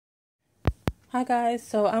Hi guys,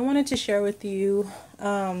 so I wanted to share with you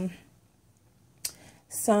some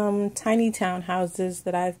tiny townhouses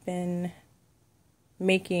that I've been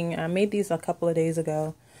making. I made these a couple of days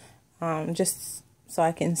ago just so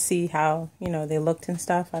I can see how, they looked and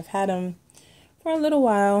stuff. I've had them for a little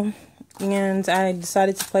while and I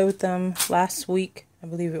decided to play with them last week, I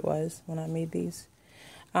believe it was, when I made these.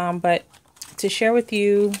 But to share with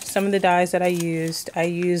you some of the dies that I used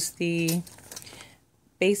the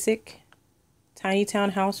basic Tiny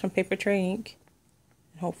Town House from Papertrey Ink.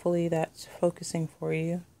 Hopefully that's focusing for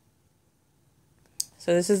you.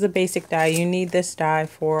 So this is the basic die. You need this die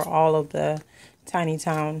for all of the Tiny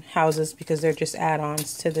Town houses because they're just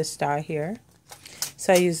add-ons to this die here.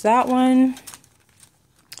 So I used that one.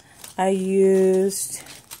 I used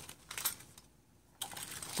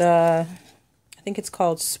I think it's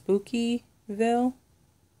called Spookyville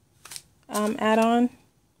add-on.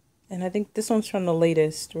 And I think this one's from the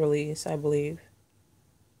latest release, I believe.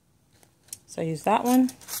 So I used that one.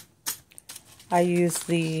 I used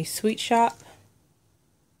the Sweet Shop.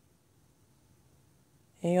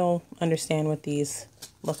 And you'll understand what these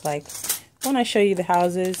look like when I show you the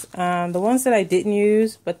houses. The ones that I didn't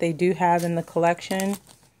use, but they do have in the collection,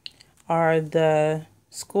 are the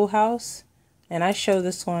Schoolhouse. And I showed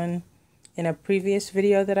this one in a previous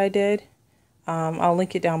video that I did. I'll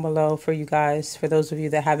link it down below for you guys, for those of you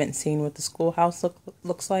that haven't seen what the Schoolhouse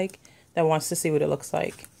looks like, that wants to see what it looks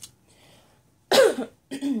like.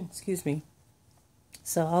 Excuse me.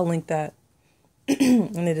 So I'll link that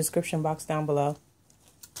in the description box down below.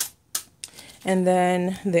 And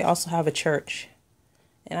then they also have a church,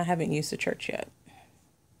 and I haven't used the church yet.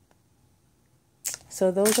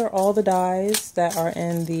 So those are all the dies that are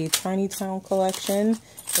in the Tiny Town collection,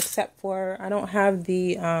 except for I don't have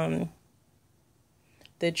the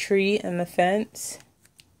tree and the fence.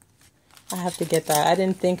 I have to get that. I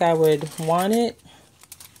didn't think I would want it,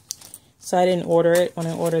 so I didn't order it when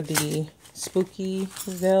I ordered the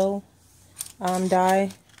Spookyville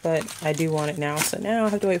die, but I do want it now, so now I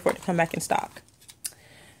have to wait for it to come back in stock.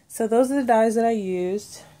 So those are the dies that I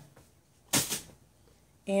used.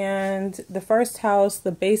 And the first house,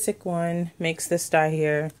 the basic one, makes this die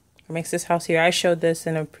here, or makes this house here. I showed this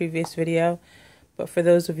in a previous video, but for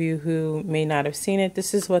those of you who may not have seen it,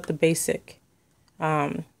 this is what the basic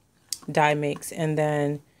die makes. And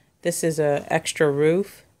then this is a extra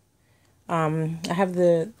roof. I have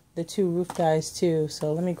the two roof dies too,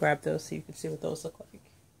 so let me grab those so you can see what those look like.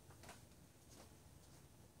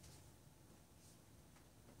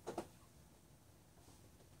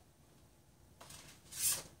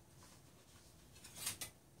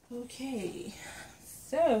 Okay,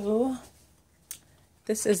 so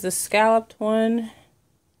this is the scalloped one,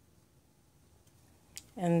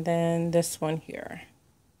 and then this one here.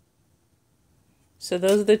 So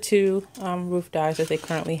those are the two roof dies that they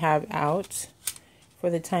currently have out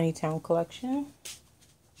for the Tiny Town collection.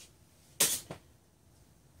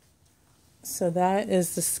 So that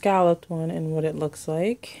is the scalloped one and what it looks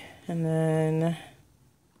like. And then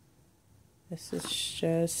this is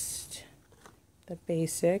just the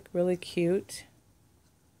basic, really cute.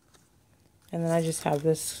 And then I just have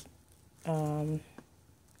this, what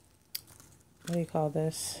do you call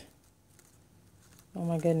this? Oh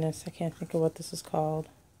my goodness, I can't think of what this is called.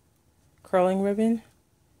 Curling ribbon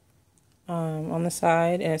on the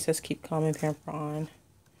side, and it says keep calm and pamper on.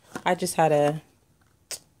 I just had a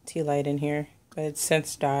tea light in here, but it's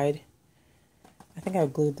since died. I think I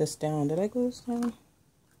glued this down. Did I glue this down?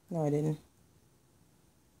 No, I didn't.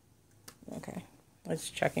 Okay, let's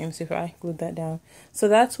check and see if I glued that down. So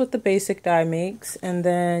that's what the basic die makes. And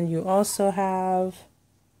then you also have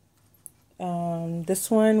this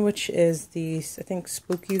one, which is the, I think,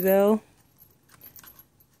 Spookyville.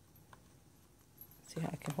 Let's see how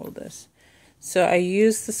I can hold this. So I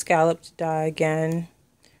used the scalloped die again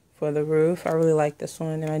for the roof. I really like this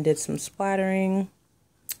one, and I did some splattering.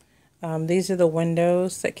 These are the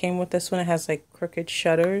windows that came with this one. It has like crooked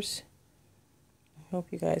shutters. I hope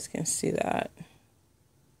you guys can see that.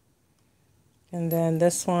 And then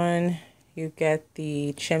this one, you get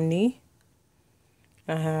the chimney.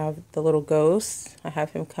 I have the little ghost. I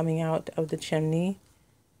have him coming out of the chimney.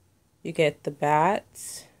 You get the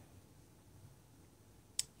bats.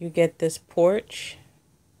 You get this porch.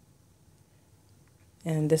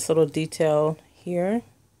 And this little detail here.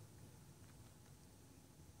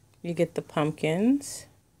 You get the pumpkins.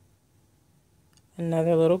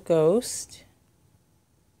 Another little ghost.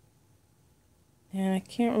 And I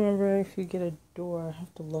can't remember if you get a door. I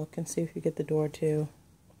have to look and see if you get the door too.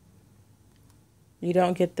 You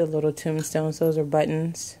don't get the little tombstones. Those are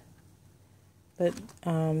buttons. But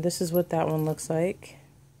this is what that one looks like.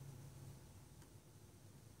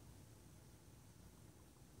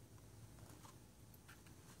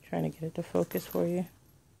 trying to get it to focus for you.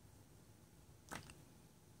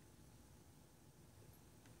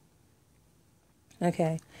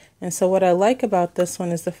 Okay, and so what I like about this one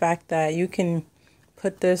is the fact that you can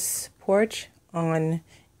put this porch on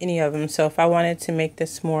any of them. So if I wanted to make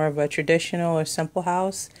this more of a traditional or simple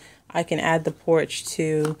house, I can add the porch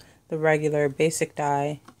to the regular basic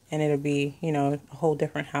die and it'll be, you know, a whole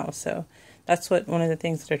different house. So that's one of the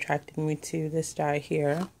things that attracted me to this die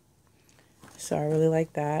here. So I really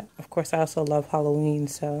like that. Of course, I also love Halloween,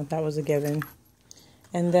 so that was a given.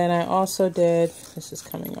 And then I also did, this is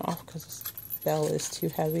coming off because this bell is too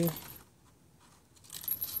heavy.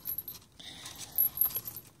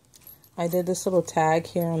 I did this little tag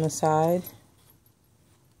here on the side,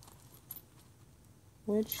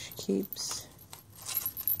 which keeps,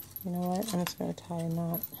 you know what, I'm just going to tie a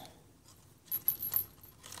knot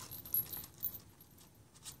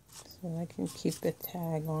so I can keep the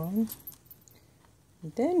tag on,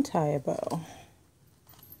 then tie a bow.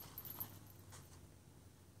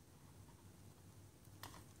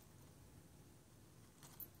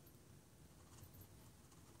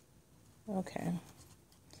 Okay,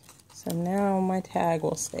 so now my tag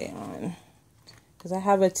will stay on because I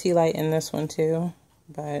have a tea light in this one too,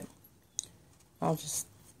 but I'll just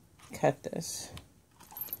cut this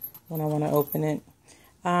when I want to open it.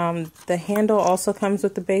 The handle also comes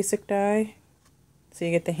with the basic die, so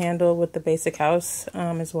you get the handle with the basic house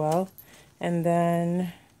as well. And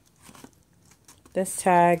then this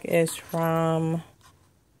tag is from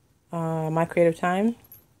My Creative Time.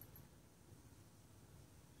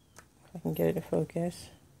 If I can get it to focus.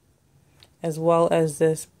 As well as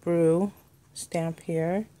this brew stamp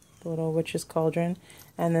here, the little witch's cauldron.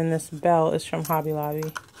 And then this bell is from Hobby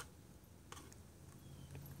Lobby.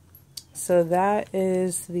 So that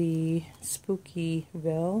is the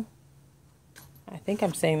Spookyville. I think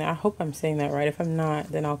I'm saying that. I hope I'm saying that right. If I'm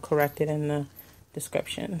not, then I'll correct it in the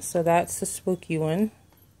description. So that's the spooky one.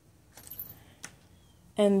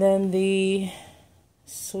 And then the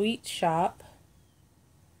sweet shop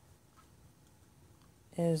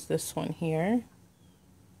is this one here.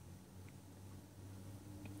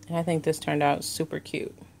 And I think this turned out super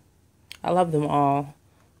cute. I love them all.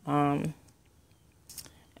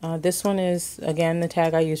 This one is, again, the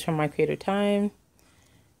tag I used from My Creative Time.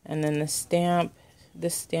 And then the stamp,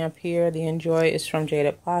 this stamp here, the Enjoy, is from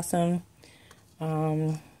Jaded Blossom.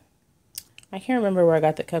 I can't remember where I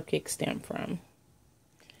got the cupcake stamp from.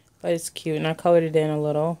 But it's cute, and I colored it in a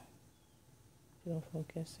little. It'll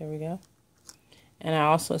focus, there we go. And I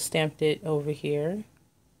also stamped it over here.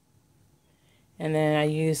 And then I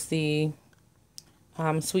used the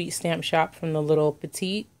Sweet Stamp Shop from the little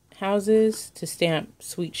petite houses to stamp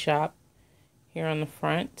Sweet Shop here on the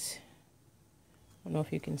front. I don't know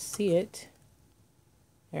if you can see it.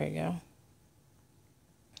 There you go.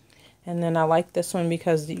 And then I like this one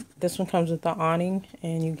because this one comes with the awning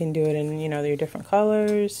and you can do it in, you know, your different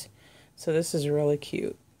colors. So this is really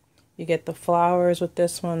cute. You get the flowers with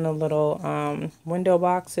this one, the little window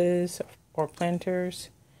boxes or planters.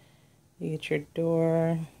 You get your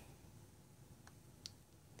door,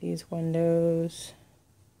 these windows.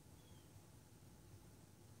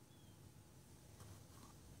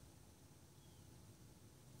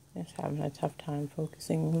 Just having a tough time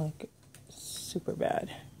focusing, like super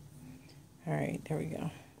bad. All right, there we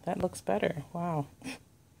go. That looks better. Wow.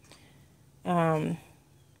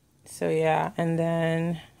 So yeah, and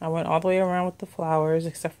then I went all the way around with the flowers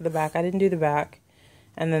except for the back. I didn't do the back.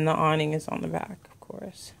 And then the awning is on the back, of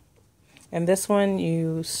course. And this one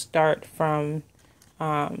you start from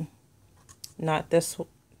not this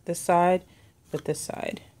side, but this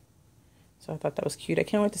side. So I thought that was cute. I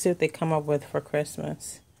can't wait to see what they come up with for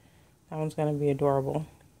Christmas. That one's going to be adorable.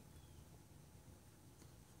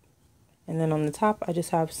 And then on the top, I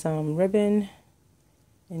just have some ribbon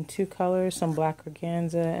in 2 colors, some black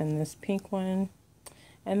organza and this pink one.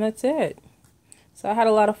 And that's it. So I had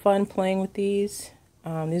a lot of fun playing with these.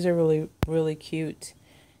 These are really, really cute.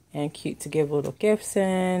 And cute to give little gifts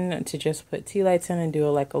in, to just put tea lights in and do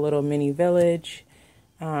like a little mini village.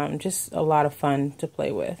 Just a lot of fun to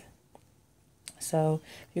play with. So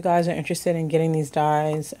if you guys are interested in getting these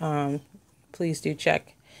dies, please do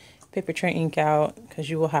check Papertrey Inc. out because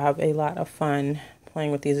you will have a lot of fun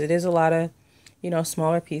playing with these. It is a lot of, you know,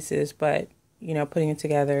 smaller pieces, but, you know, putting it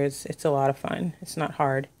together, it's a lot of fun. It's not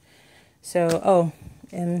hard. So, oh,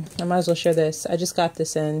 and I might as well share this. I just got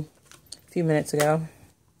this in a few minutes ago.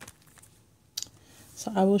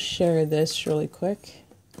 So I will share this really quick.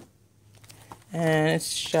 And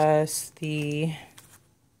it's just the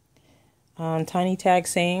Tiny Tag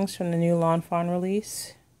Sayings from the new Lawn Fawn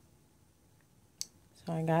release.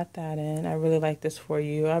 So I got that in. I really like this For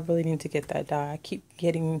You. I really need to get that die. I keep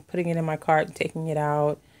putting it in my cart and taking it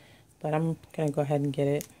out, but I'm going to go ahead and get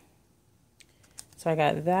it. So I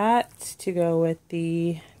got that to go with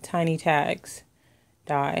the Tiny Tags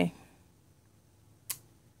die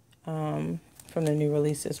from the new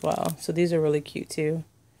release as well. So these are really cute too.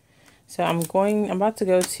 So I'm about to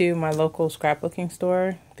go to my local scrapbooking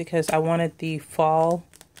store because I wanted the fall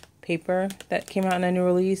paper that came out in a new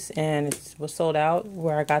release, and it was sold out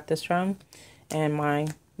where I got this from, and my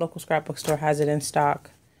local scrapbook store has it in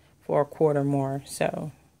stock for $1/4 more.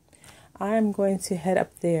 So I'm going to head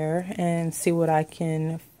up there and see what I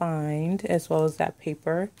can find, as well as that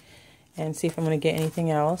paper, and see if I'm going to get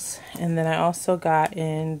anything else. And then I also got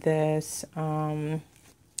in this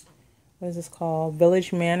what is this called,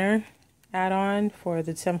 Village Manor add-on for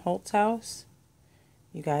the Tim Holtz house.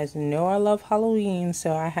 You guys know I love Halloween,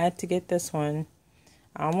 so I had to get this one.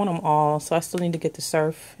 I want them all, so I still need to get the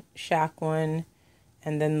Surf Shack one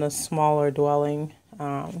and then the smaller dwelling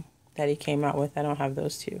that he came out with. I don't have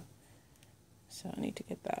those two, so I need to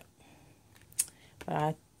get that. But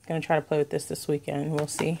I'm going to try to play with this weekend. We'll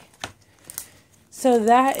see. So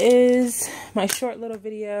that is my short little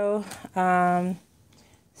video.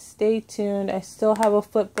 Stay tuned. I still have a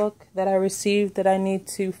flip book that I received that I need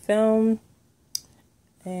to film.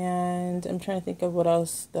 And I'm trying to think of what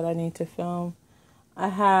else that I need to film. I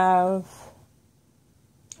have,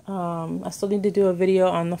 I still need to do a video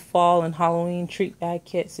on the fall and Halloween treat bag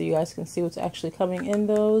kit so you guys can see what's actually coming in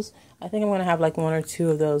those. I think I'm going to have like 1 or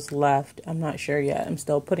 2 of those left. I'm not sure yet. I'm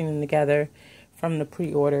still putting them together from the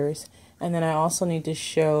pre-orders. And then I also need to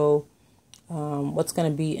show what's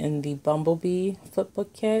going to be in the Bumblebee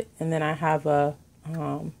flipbook kit. And then I have a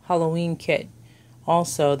Halloween kit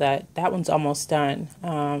also that one's almost done.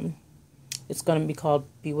 It's going to be called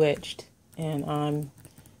Bewitched, and I'm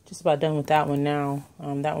just about done with that one now.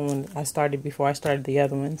 That one I started before I started the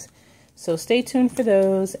other ones. So stay tuned for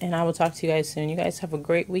those, and I will talk to you guys soon. You guys have a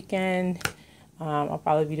great weekend. I'll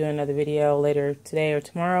probably be doing another video later today or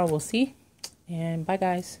tomorrow. We'll see. And bye,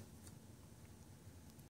 guys.